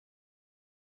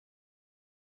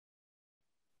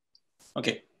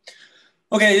Okay.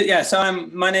 Okay, yeah, so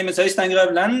my name is Øystein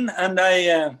Grøvlen, and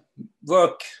I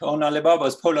work on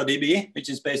Alibaba's PolarDB, which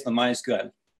is based on MySQL.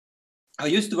 I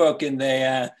used to work in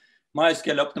the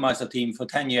MySQL optimizer team for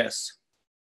 10 years.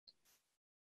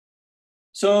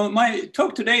 So my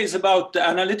talk today is about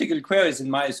analytical queries in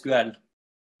MySQL.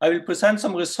 I will present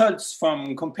some results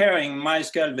from comparing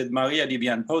MySQL with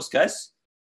MariaDB and Postgres,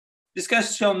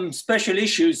 discuss some special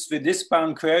issues with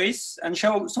disk-bound queries, and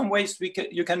show some ways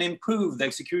you can improve the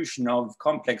execution of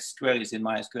complex queries in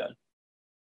MySQL.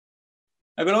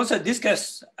 I will also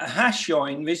discuss a hash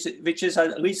join, which is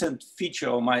a recent feature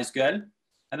of MySQL,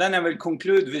 and then I will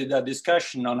conclude with a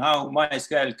discussion on how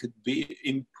MySQL could be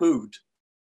improved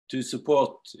to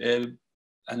support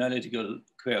analytical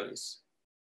queries.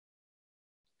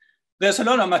 There's a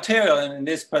lot of material in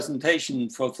this presentation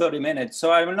for 30 minutes, so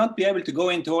I will not be able to go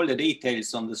into all the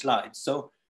details on the slides.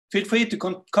 So feel free to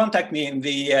contact me in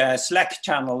the Slack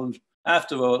channel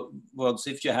afterwards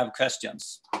if you have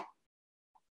questions.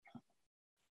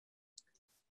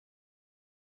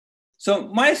 So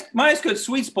MySQL's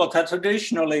sweet spot had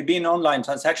traditionally been online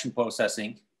transaction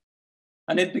processing.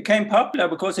 And it became popular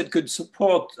because it could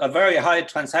support a very high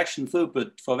transaction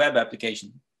throughput for web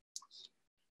application.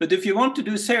 But if you want to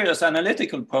do serious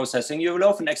analytical processing, you will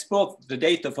often export the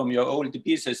data from your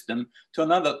OLTP system to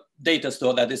another data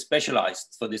store that is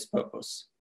specialized for this purpose.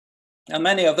 And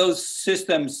many of those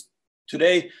systems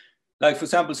today, like for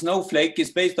example, Snowflake, is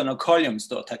based on a column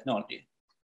store technology.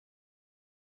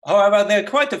 However, there are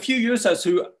quite a few users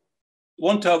who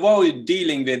want to avoid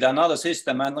dealing with another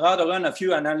system and rather run a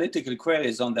few analytical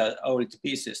queries on their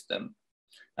OLTP system.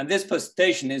 And this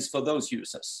presentation is for those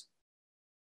users.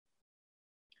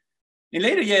 In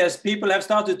later years, people have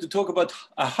started to talk about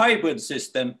a hybrid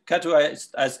system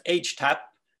categorized as HTAP,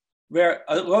 where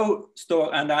a row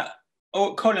store and a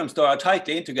column store are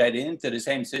tightly integrated into the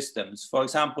same systems. For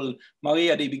example,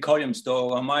 MariaDB column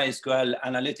store or MySQL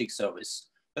analytics service.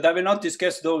 But I will not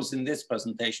discuss those in this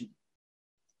presentation.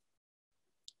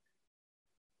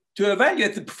 To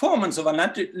evaluate the performance of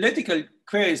analytical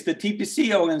queries, the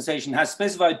TPC organization has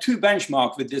specified two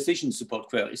benchmarks with decision support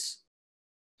queries.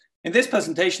 In this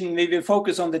presentation, we will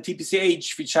focus on the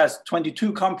TPC-H, which has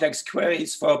 22 complex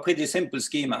queries for a pretty simple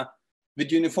schema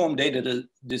with uniform data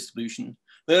distribution.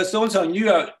 There is also a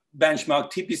newer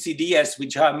benchmark, TPC-DS,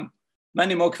 which have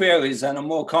many more queries and a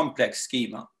more complex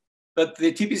schema. But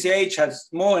the TPC-H has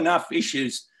more than enough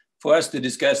issues for us to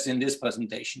discuss in this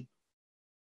presentation.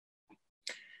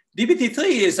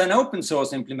 dbt3 is an open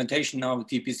source implementation of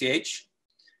TPC-H.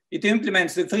 It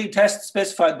implements the three tests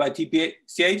specified by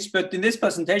TPC-H, but in this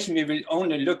presentation, we will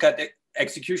only look at the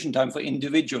execution time for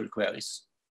individual queries.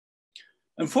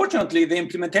 Unfortunately, the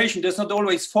implementation does not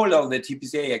always follow the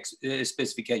TPC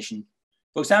specification.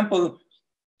 For example,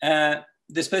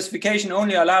 the specification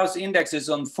only allows indexes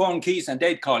on form keys and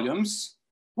date columns,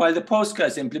 while the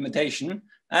Postgres implementation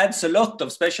adds a lot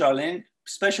of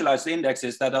specialized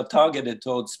indexes that are targeted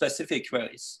towards specific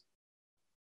queries.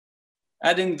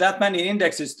 Adding that many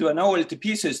indexes to an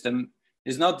OLTP system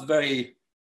is not a very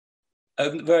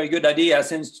good idea,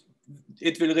 since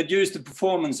it will reduce the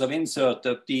performance of insert,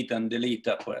 update, and delete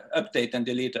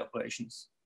operations.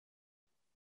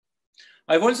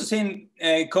 I've also seen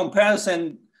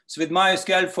comparisons with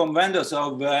MySQL from vendors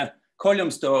of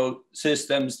column store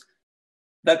systems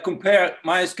that compare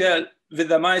MySQL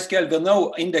with a MySQL where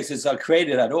no indexes are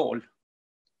created at all.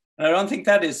 And I don't think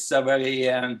that is very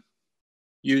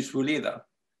useful either.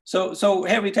 So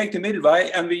here we take the middle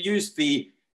way and we use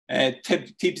the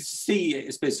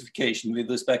TPC specification with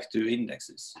respect to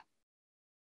indexes.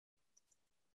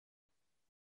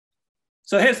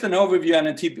 So here's an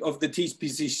overview of the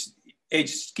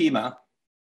TPC-H schema.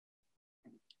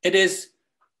 It is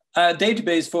a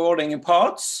database for ordering in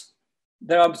parts.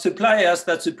 There are suppliers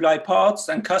that supply parts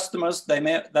and customers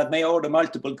that may order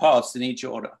multiple parts in each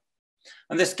order.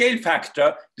 And the scale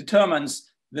factor determines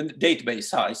the database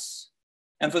size.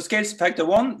 And for scale factor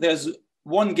 1, there's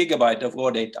 1 gigabyte of raw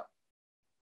data.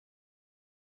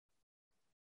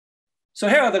 So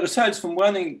here are the results from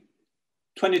running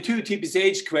 22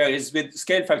 TPC-H queries with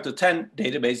scale factor 10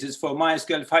 databases for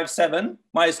MySQL 5.7,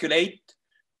 MySQL 8,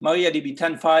 MariaDB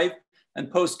 10.5,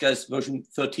 and Postgres version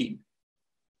 13.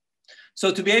 So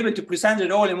to be able to present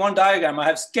it all in one diagram, I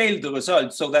have scaled the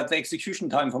results so that the execution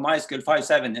time for MySQL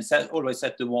 5.7 is always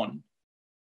set to 1.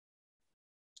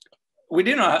 We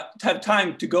did not have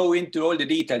time to go into all the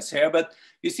details here, but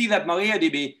you see that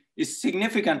MariaDB is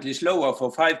significantly slower for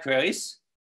 5 queries.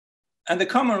 And the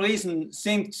common reason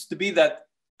seems to be that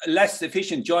less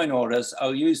efficient join orders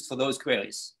are used for those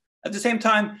queries. At the same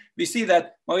time, we see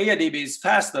that MariaDB is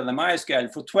faster than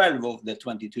MySQL for 12 of the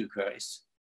 22 queries.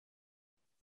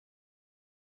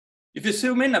 If you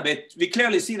zoom in a bit, we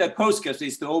clearly see that Postgres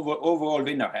is the overall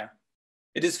winner here.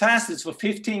 It is fastest for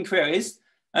 15 queries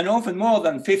and often more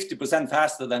than 50%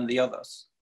 faster than the others.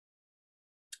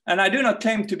 And I do not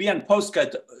claim to be a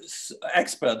Postgres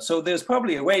expert, so there's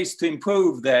probably ways to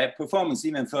improve the performance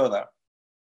even further.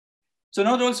 So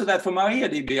note also that for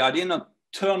MariaDB, I did not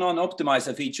turn on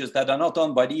optimizer features that are not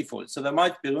on by default, so there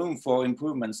might be room for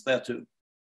improvements there too.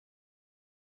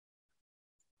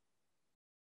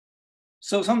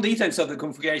 So some details of the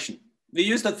configuration. We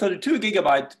used a 32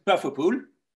 GB buffer pool,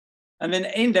 and then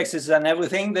indexes and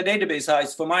everything, the database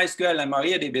size for MySQL and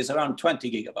MariaDB is around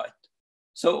 20 GB.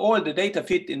 So all the data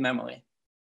fit in memory.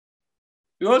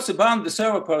 We also bound the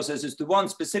server processes to one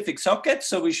specific socket,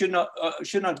 so we should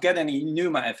not get any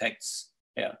NUMA effects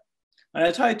here. And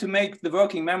I tried to make the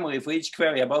working memory for each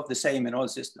query about the same in all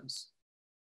systems.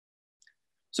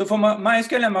 So for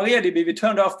MySQL and MariaDB, we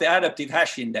turned off the adaptive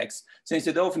hash index, since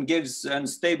it often gives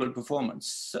unstable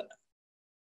performance.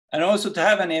 And also to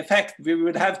have any effect, we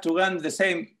would have to run the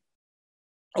same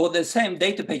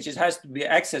data pages has to be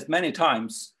accessed many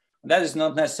times. That is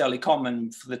not necessarily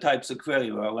common for the types of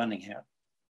query we are running here.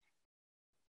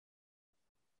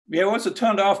 We have also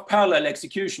turned off parallel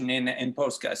execution in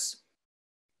Postgres.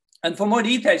 And for more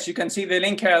details, you can see the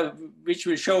link here, which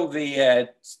will show the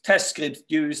test script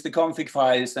used, the config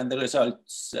files, and the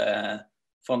results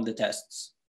from the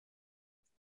tests.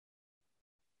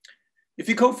 If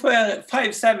you compare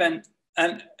 5.7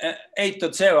 and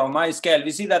 8.0 MySQL,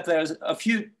 we see that there's a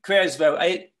few queries where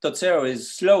 8.0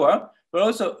 is slower, but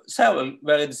also several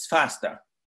where it's faster.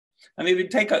 And we will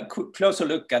take a closer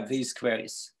look at these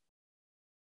queries.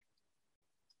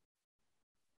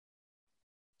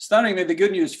 Starting with the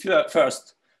good news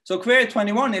first. So query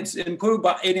 21, it's improved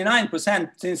by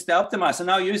 89% since the optimizer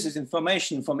now uses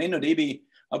information from InnoDB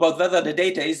about whether the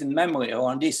data is in memory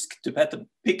or on disk to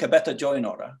pick a better join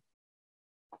order.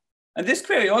 And this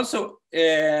query also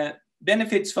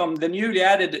benefits from the newly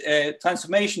added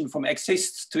transformation from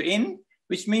exists to in,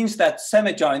 which means that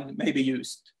semi-join may be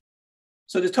used.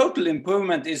 So the total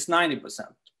improvement is 90%.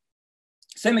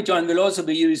 Semi-join will also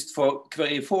be used for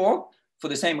query 4 for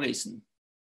the same reason.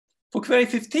 For query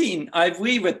 15, I've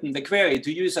rewritten the query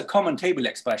to use a common table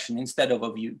expression instead of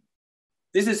a view.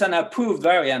 This is an approved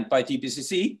variant by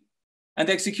TPC-H, and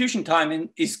the execution time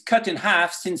is cut in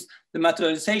half since the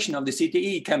materialization of the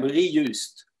CTE can be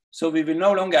reused. So we will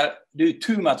no longer do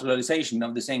two materialization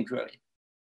of the same query.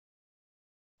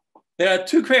 There are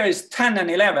two queries, 10 and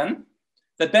 11,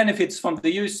 that benefits from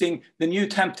using the new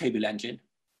temp table engine.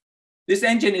 This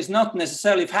engine is not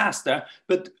necessarily faster,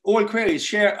 but all queries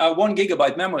share a 1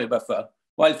 GB memory buffer,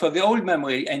 while for the old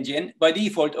memory engine, by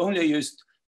default, only used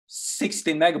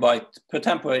 16 MB per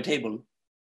temporary table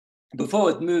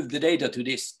before it moved the data to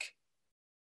disk.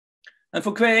 And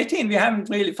for query 18, we haven't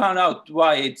really found out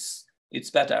why it's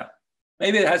better.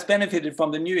 Maybe it has benefited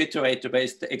from the new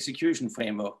iterator-based execution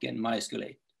framework in MySQL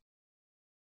 8.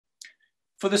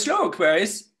 For the slower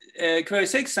queries, query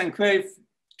 6 and query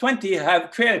 20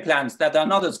 have query plans that are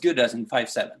not as good as in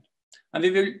 5.7. And we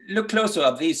will look closer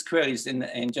at these queries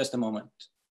in just a moment.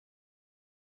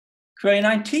 Query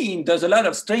 19 does a lot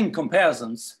of string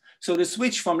comparisons. So the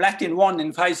switch from Latin 1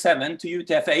 in 5.7 to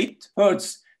UTF-8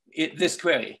 hurts this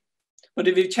query. But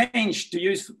if we change to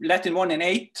use Latin 1 in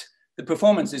 8, the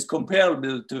performance is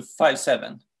comparable to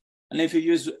 5.7. And if you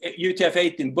use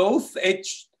UTF-8 in both,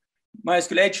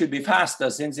 MySQL 8 should be faster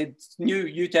since its new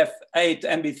UTF-8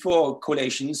 MB4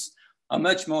 collations are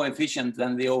much more efficient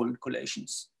than the old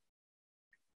collations.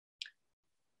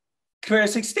 Query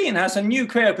 16 has a new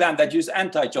query plan that uses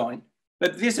anti-join,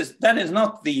 but that is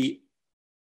not the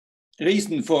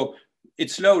reason for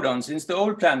its slowdown, since the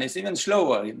old plan is even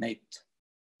slower in 8.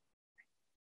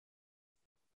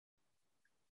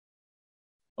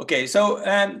 Okay,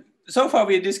 so far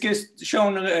we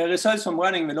shown results from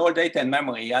running with all data in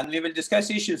memory, and we will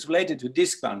discuss issues related to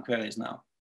disk-bound queries now.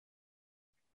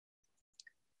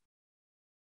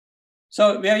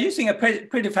 So we are using a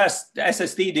pretty fast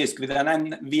SSD disk with an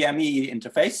NVMe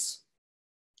interface.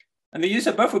 And we use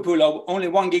a buffer pool of only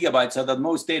 1 GB so that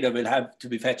most data will have to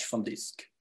be fetched from disk.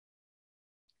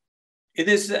 It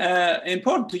is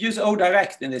important to use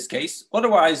ODirect in this case,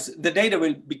 otherwise the data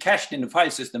will be cached in the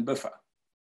file system buffer.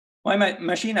 My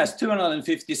machine has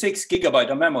 256 GB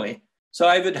of memory, so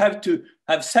I would have to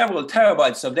have several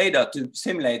terabytes of data to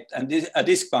simulate a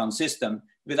disk-bound system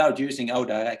without using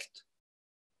ODirect.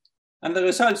 And the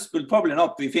results will probably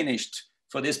not be finished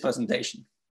for this presentation.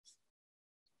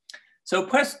 So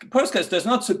Postgres does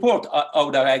not support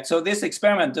ODirect, so this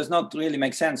experiment does not really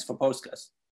make sense for Postgres.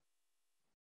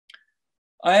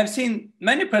 I have seen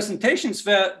many presentations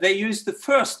where they use the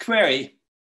first query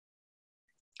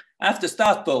after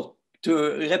startport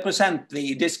to represent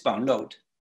the disk-bound load.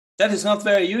 That is not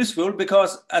very useful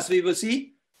because, as we will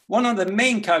see, one of the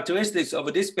main characteristics of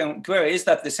a disk-bound query is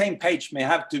that the same page may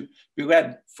have to be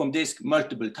read from disk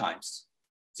multiple times.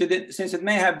 So since it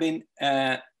may have been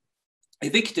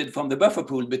evicted from the buffer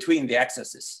pool between the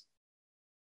accesses.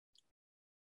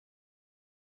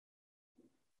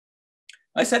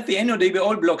 I set the InnoDB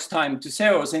all blocks time to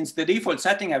 0 since the default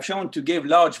setting have shown to give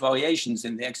large variations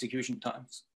in the execution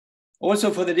times. Also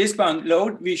for the disk-bound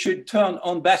load, we should turn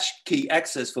on batch key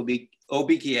access for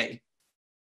BKA.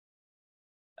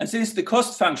 And since the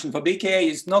cost function for BKA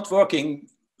is not working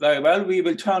very well, we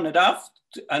will turn it off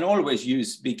and always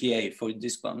use BKA for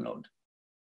disk-bound load.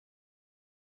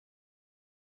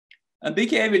 And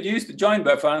BKA will use the join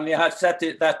buffer, and we have set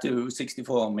that to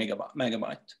 64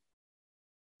 megabyte.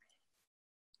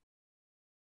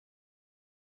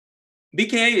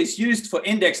 BKA is used for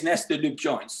index nested loop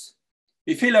joins.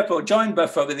 We fill up our join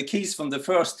buffer with the keys from the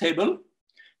first table.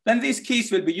 Then these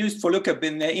keys will be used for lookup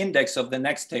in the index of the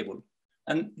next table.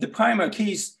 And the primary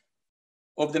keys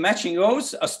of the matching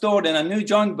rows are stored in a new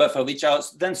join buffer, which are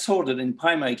then sorted in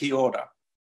primary key order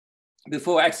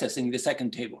before accessing the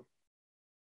second table.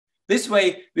 This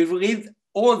way, we will read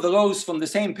all the rows from the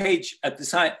same page at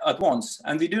once,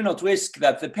 and we do not risk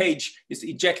that the page is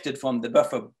ejected from the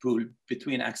buffer pool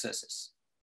between accesses.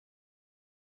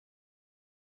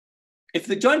 If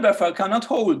the join buffer cannot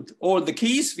hold all the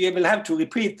keys, we will have to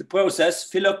repeat the process,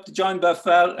 fill up the join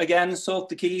buffer again, sort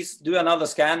the keys, do another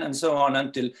scan, and so on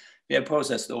until we have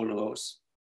processed all the rows.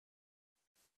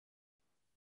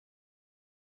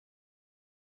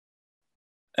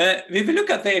 We will look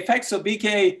at the effects of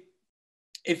BKA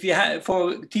if you have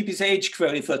for TPC-H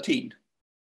query 13.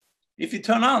 If you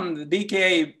turn on the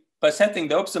BKA by setting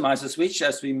the optimizer switch,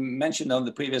 as we mentioned on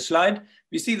the previous slide,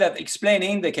 we see that explain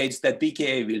indicates that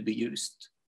BKA will be used.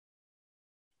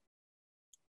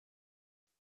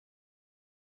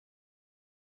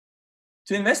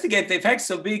 To investigate the effects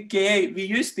of BKA, we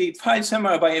use the file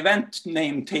summary by event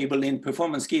name table in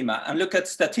performance schema and look at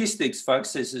statistics for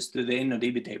accesses to the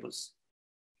InnoDB tables.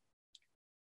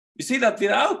 We see that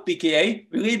without BKA,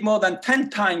 we read more than 10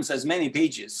 times as many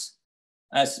pages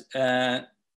as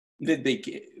with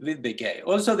BKA.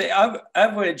 Also, the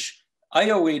average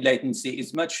I/O read latency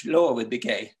is much lower with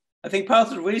BKA. I think part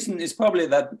of the reason is probably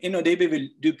that InnoDB will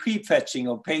do pre-fetching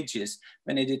of pages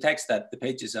when it detects that the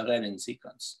pages are read in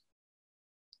sequence.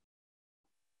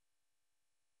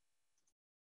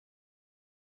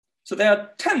 So there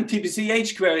are 10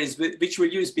 TPC-H queries which will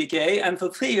use BKA, and for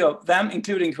 3 of them,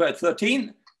 including query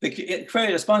 13, the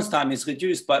query response time is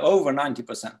reduced by over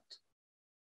 90%.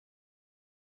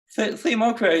 3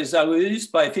 more queries are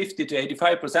reduced by 50 to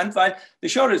 85%, while the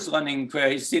shortest running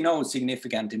queries see no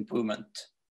significant improvement.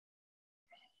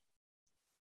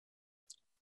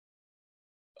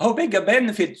 How big a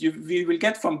benefit we will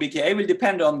get from BKA will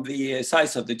depend on the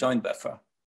size of the join buffer.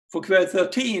 For query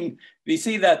 13, we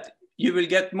see that you will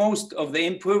get most of the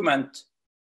improvement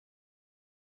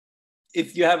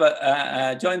if you have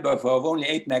a join buffer of only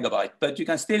 8 megabytes, but you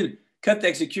can still cut the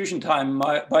execution time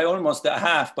by almost a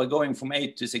half by going from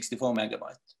 8 to 64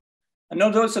 megabytes. And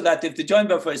note also that if the join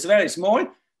buffer is very small,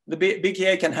 the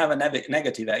BKA can have a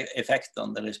negative effect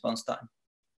on the response time.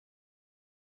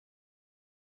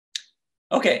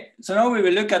 Okay, so now we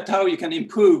will look at how you can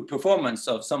improve performance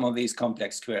of some of these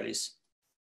complex queries.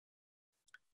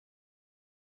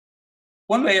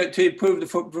 One way to improve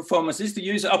the performance is to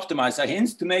use optimizer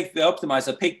hints to make the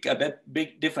optimizer pick a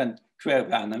big different query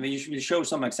plan, and we will show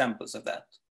some examples of that.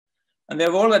 And we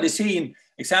have already seen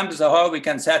examples of how we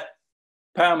can set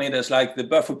parameters like the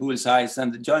buffer pool size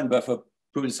and the join buffer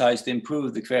pool size to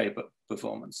improve the query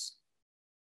performance.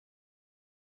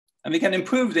 And we can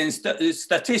improve the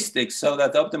statistics so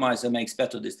that the optimizer makes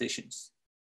better decisions.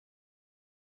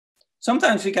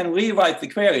 Sometimes we can rewrite the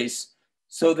queries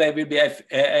so they will be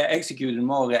executed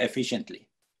more efficiently.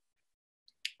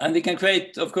 And we can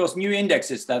create, of course, new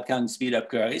indexes that can speed up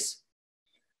queries.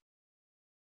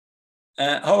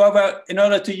 However, in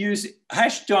order to use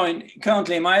hash join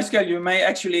currently in MySQL, you may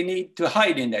actually need to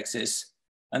hide indexes,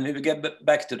 and we will get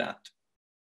back to that.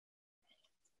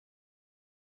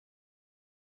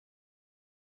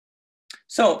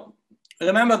 So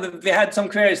remember that we had some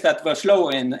queries that were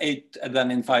slower in 8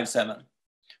 than in 5.7.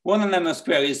 One of them was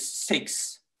query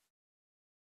 6.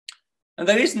 And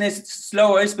the reason it's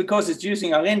slower is because it's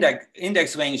using our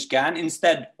index range scan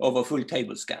instead of a full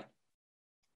table scan.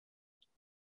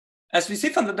 As we see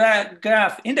from the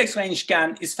graph, index range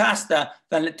scan is faster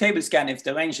than the table scan if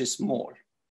the range is small.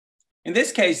 In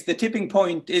this case, the tipping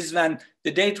point is when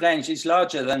the date range is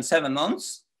larger than 7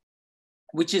 months,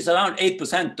 which is around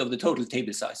 8% of the total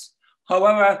table size.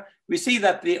 However, we see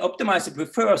that the optimizer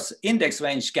prefers index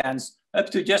range scans up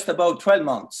to just about 12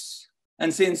 months.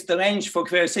 And since the range for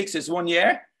query 6 is 1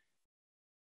 year,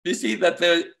 we see that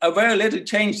there are very little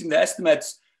change in the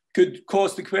estimates could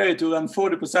cause the query to run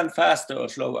 40% faster or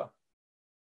slower.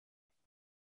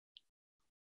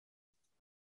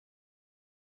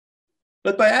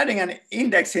 But by adding an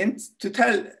index hint to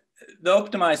tell the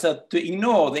optimizer to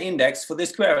ignore the index for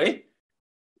this query,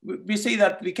 we see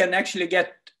that we can actually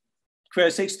get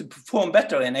query 6 to perform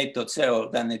better in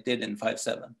 8.0 than it did in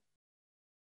 5.7.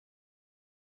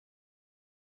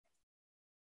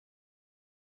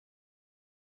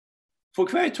 For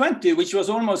query 20, which was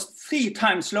almost 3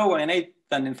 times slower in 8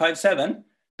 than in 5.7,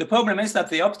 the problem is that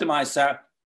the optimizer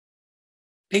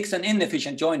picks an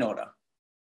inefficient join order.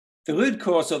 The root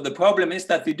cause of the problem is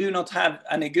that we do not have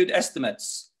any good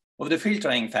estimates of the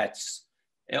filtering facts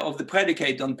of the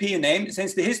predicate on P name,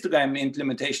 since the histogram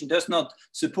implementation does not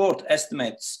support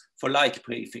estimates for like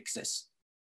prefixes.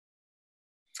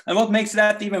 And what makes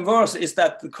that even worse is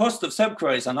that the cost of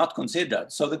subqueries are not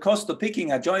considered. So the cost of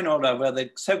picking a join order where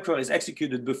the subquery is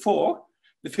executed before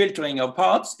the filtering of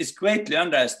parts is greatly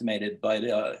underestimated by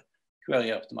the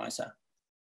query optimizer.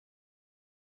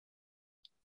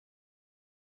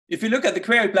 If you look at the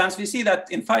query plans, we see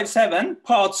that in 5.7,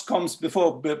 parts comes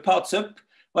before parts up,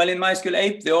 while in MySQL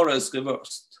 8, the order is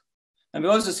reversed. And we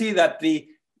also see that the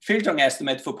filtering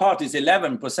estimate for part is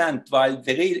 11%, while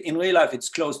in real life, it's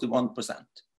close to 1%.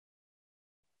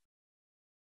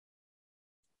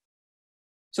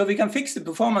 So we can fix the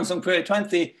performance on query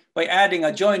 20 by adding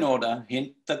a join order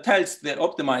hint that tells the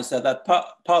optimizer that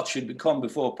parts should come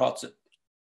before parts up.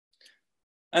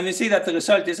 And we see that the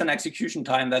result is an execution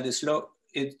time that is slow.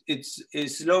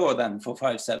 It's lower than for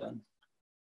 5.7.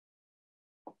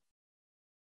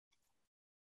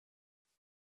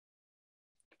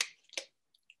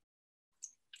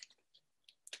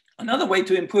 Another way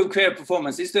to improve query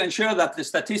performance is to ensure that the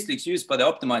statistics used by the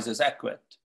optimizer is accurate.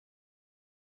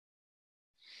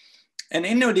 And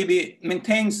InnoDB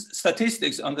maintains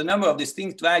statistics on the number of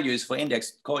distinct values for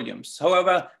indexed columns.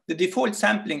 However, the default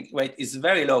sampling rate is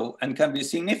very low and can be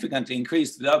significantly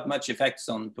increased without much effects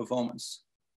on performance.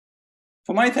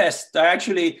 For my test, I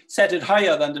actually set it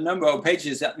higher than the number of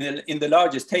pages in the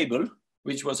largest table,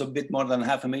 which was a bit more than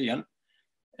 500,000.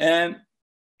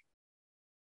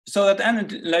 So that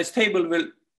analyzed table will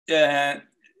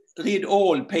read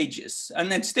all pages.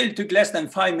 And it still took less than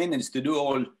 5 minutes to do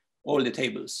all the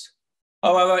tables.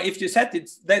 However, if you set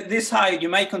it this high, you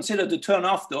might consider to turn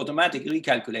off the automatic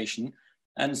recalculation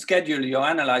and schedule your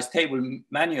analyzed table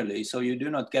manually so you do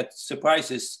not get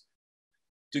surprises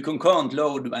to concurrent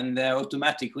load when the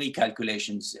automatic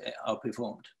recalculations are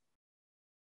performed.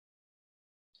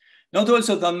 Note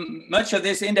also that much of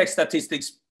this index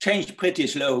statistics change pretty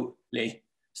slowly.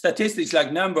 Statistics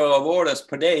like number of orders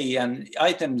per day and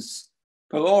items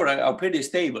per order are pretty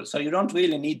stable, so you don't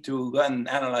really need to run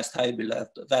analyzed table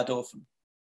that often.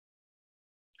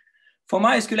 For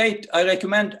MySQL 8, I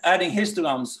recommend adding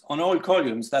histograms on all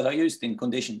columns that are used in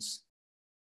conditions,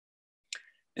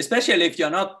 especially if you're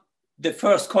not the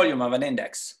first column of an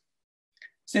index.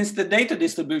 Since the data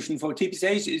distribution for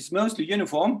TPC-H is mostly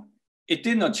uniform, I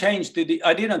did not change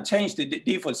the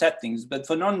default settings, but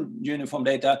for non-uniform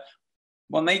data,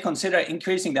 one may consider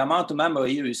increasing the amount of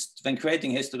memory used when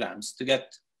creating histograms to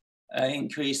get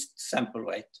increased sample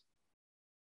rate.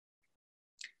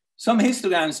 Some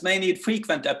histograms may need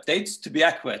frequent updates to be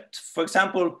accurate. For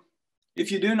example,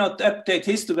 if you do not update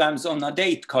histograms on a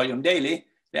date column daily,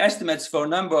 the estimates for a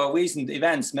number of recent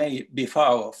events may be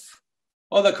far off.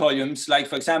 Other columns, like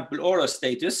for example, order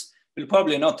status, will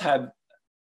probably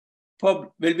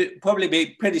probably be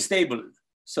pretty stable.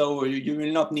 So you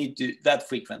will not need that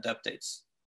frequent updates.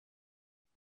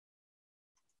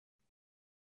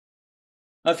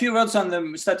 A few words on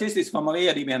the statistics for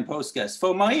MariaDB and Postgres.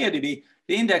 For MariaDB,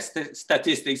 the index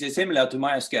statistics is similar to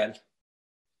MySQL.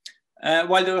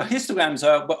 While the histograms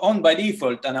are on by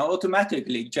default and are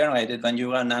automatically generated when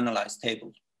you run analyzed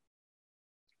table.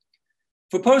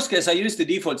 For Postgres, I use the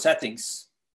default settings.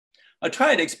 I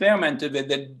tried experimented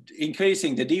with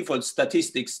increasing the default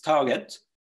statistics target,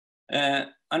 and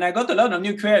I got a lot of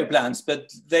new query plans,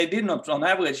 but they did not, on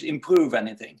average, improve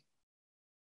anything.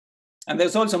 And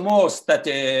there's also more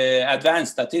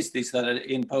advanced statistics that are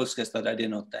in Postgres that I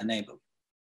did not enable.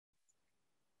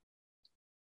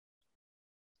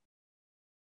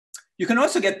 You can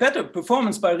also get better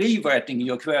performance by rewriting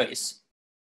your queries.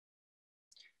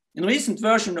 In recent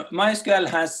version, MySQL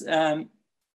has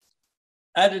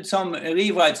added some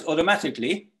rewrites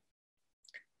automatically.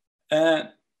 And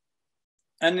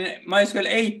MySQL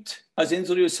 8 has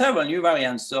introduced several new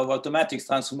variants of automatic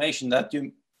transformation that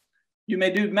you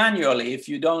may do manually if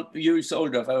you don't use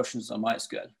older versions of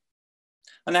MySQL.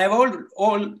 And I have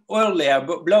earlier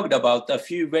blogged about a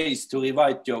few ways to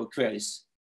rewrite your queries.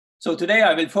 So today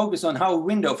I will focus on how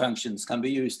window functions can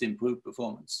be used to improve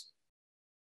performance.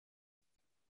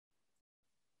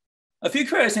 A few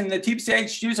queries in the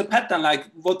TPC-H use a pattern like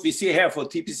what we see here for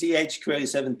TPC-H query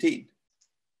 17.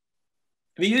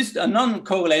 We used a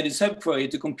non-correlated subquery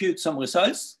to compute some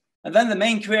results, and then the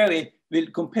main query will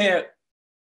compare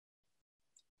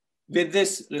with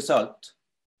this result.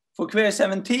 For query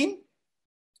 17,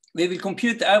 we will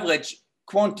compute the average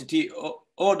quantity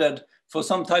ordered for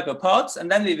some type of parts,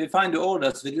 and then we will find the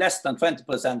orders with less than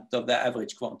 20% of the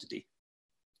average quantity.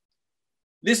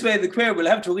 This way, the query will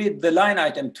have to read the line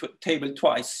item table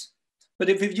twice. But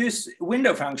if we use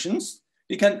window functions,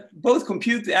 we can both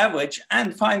compute the average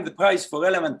and find the price for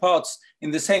relevant parts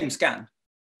in the same scan.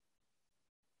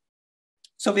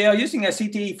 So we are using a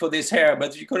CTE for this here,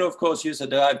 but you could, of course, use a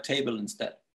derived table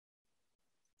instead.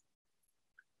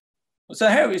 So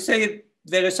here we say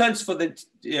the results for the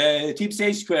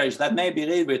TPC-H queries that may be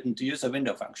rewritten to use a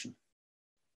window function.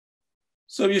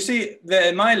 So you see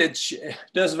the mileage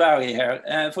does vary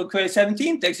here. For query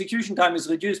 17, the execution time is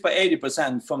reduced by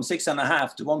 80% from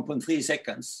 6.5 to 1.3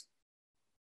 seconds.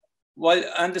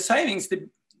 And the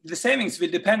savings will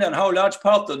depend on how large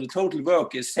part of the total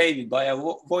work is saved by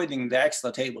avoiding the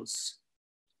extra tables.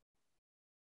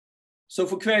 So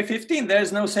for query 15, there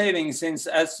is no savings since,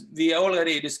 as we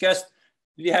already discussed,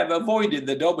 we have avoided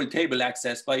the double table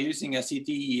access by using a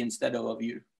CTE instead of a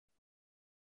view.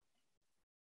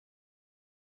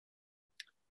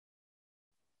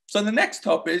 So the next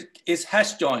topic is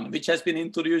hash join, which has been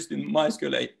introduced in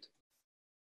MySQL 8.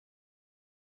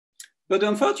 But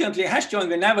unfortunately, hash join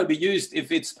will never be used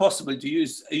if it's possible to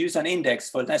use an index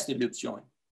for nested loops join.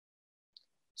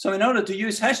 So in order to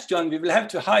use hash join, we will have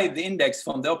to hide the index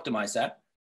from the optimize app.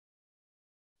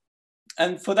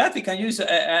 And for that, we can use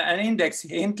an index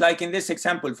hint like in this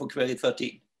example for query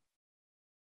 13.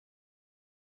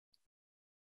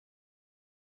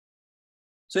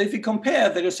 So if we compare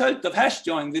the result of hash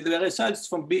join with the results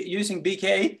from using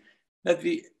BK that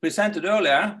we presented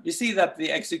earlier, we see that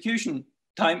the execution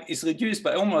time is reduced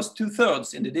by almost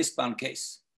 2/3 in the disk-bound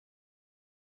case.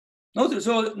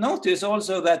 Notice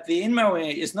also that the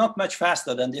in-memory is not much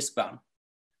faster than disk-bound.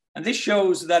 And this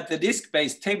shows that the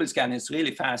disk-based table scan is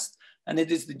really fast, and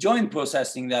it is the join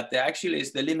processing that actually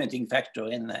is the limiting factor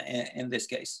in this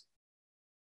case.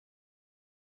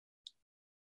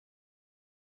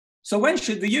 So when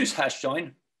should we use hash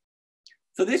join?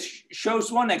 So this shows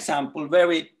one example where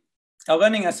we are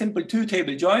running a simple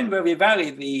two-table join where we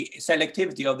vary the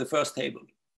selectivity of the first table.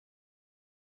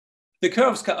 The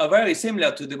curves are very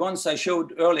similar to the ones I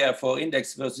showed earlier for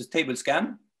index versus table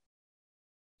scan.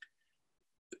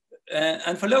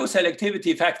 And for low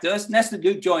selectivity factors, nested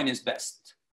loop join is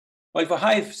best. While for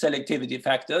high selectivity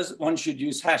factors, one should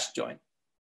use hash join.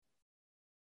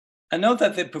 And note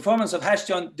that the performance of hash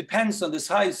join depends on the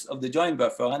size of the join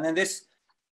buffer. And in this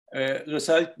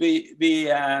result, we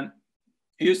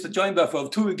use the join buffer of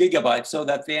 2 GB so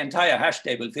that the entire hash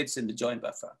table fits in the join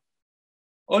buffer.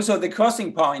 Also, the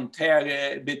crossing point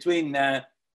here between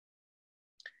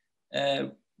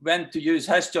when to use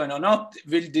hash join or not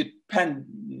will depend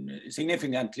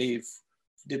significantly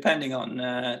depending on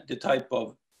the type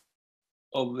of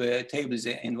tables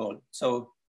involved.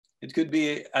 So it could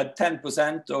be at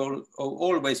 10% or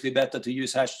always be better to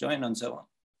use hash join and so on.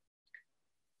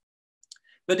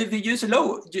 But if we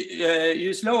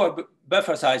use lower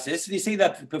buffer sizes, we see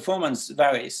that the performance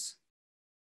varies.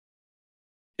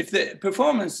 If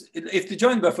the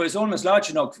join buffer is almost large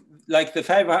enough, like the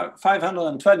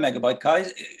 512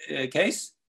 megabyte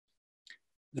case,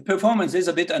 the performance is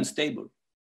a bit unstable.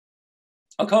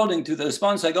 According to the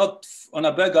response I got on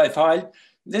a bug I filed,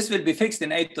 this will be fixed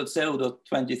in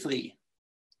 8.0.23.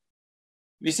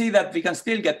 We see that we can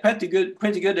still get pretty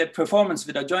good performance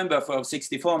with a join buffer of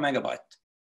 64 megabyte.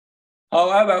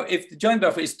 However, if the join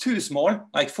buffer is too small,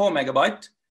 like 4 megabyte,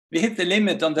 we hit the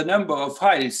limit on the number of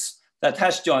files that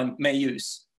hash join may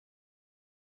use.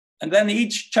 And then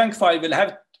each chunk file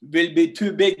will be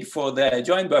too big for the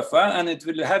join buffer, and it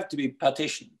will have to be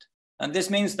partitioned. And this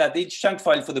means that each chunk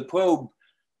file for the probe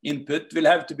input will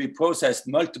have to be processed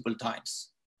multiple times.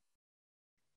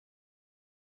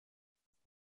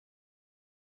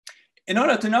 In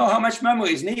order to know how much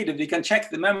memory is needed, we can check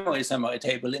the memory summary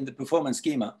table in the performance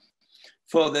schema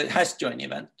for the hash join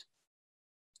event.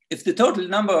 If the total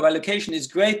number of allocation is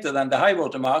greater than the high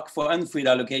water mark for unfreed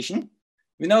allocation,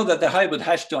 we know that the hybrid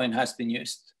hash join has been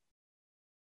used.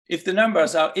 If the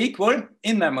numbers are equal,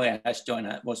 in-memory hash join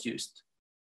was used.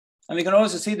 And we can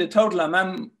also see the total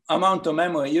amount of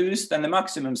memory used and the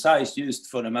maximum size used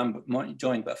for the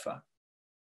join buffer.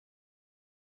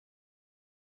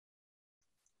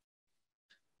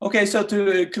 Okay, so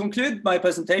to conclude my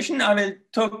presentation, I will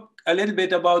talk a little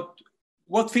bit about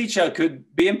what feature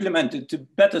could be implemented to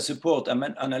better support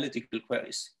analytical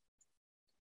queries.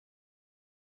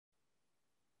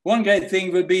 One great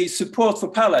thing would be support for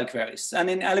parallel queries. And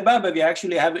in Alibaba, we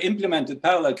actually have implemented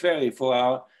parallel query for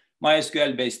our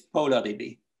MySQL-based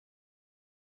PolarDB.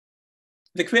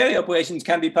 The query operations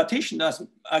can be partitioned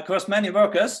across many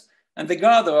workers, and the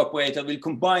gather operator will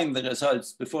combine the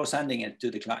results before sending it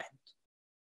to the client.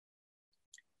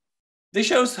 This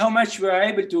shows how much we are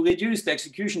able to reduce the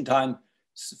execution time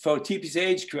for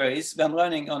TPC-H queries when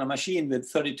running on a machine with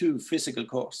 32 physical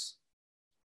cores.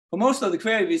 For most of the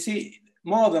query, we see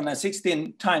more than a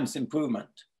 16 times improvement.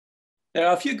 There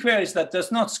are a few queries that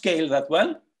does not scale that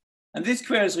well, and these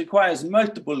queries requires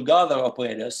multiple gather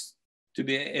operators to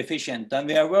be efficient, and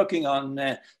we are working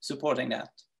on supporting that.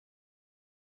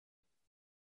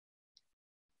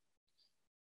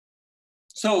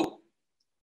 So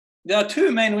there are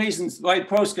two main reasons why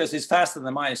Postgres is faster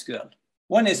than MySQL.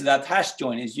 One is that hash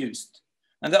join is used,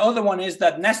 and the other one is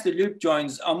that nested loop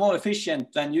joins are more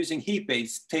efficient than using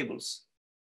heap-based tables.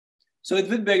 So it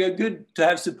would be good to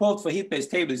have support for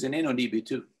heap-based tables in InnoDB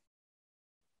too.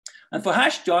 And for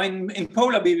hash join, in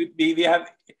PolarDB, we have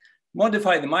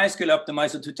modified the MySQL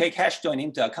optimizer to take hash join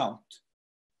into account.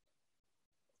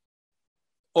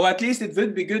 Or at least it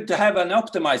would be good to have an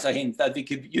optimizer hint that we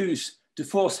could use to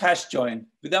force hash join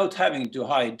without having to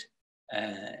hide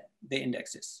the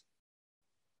indexes.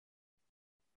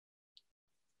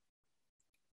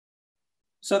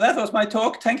 So that was my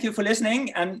talk. Thank you for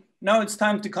listening. And now it's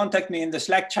time to contact me in the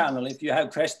Slack channel if you have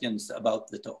questions about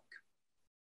the talk.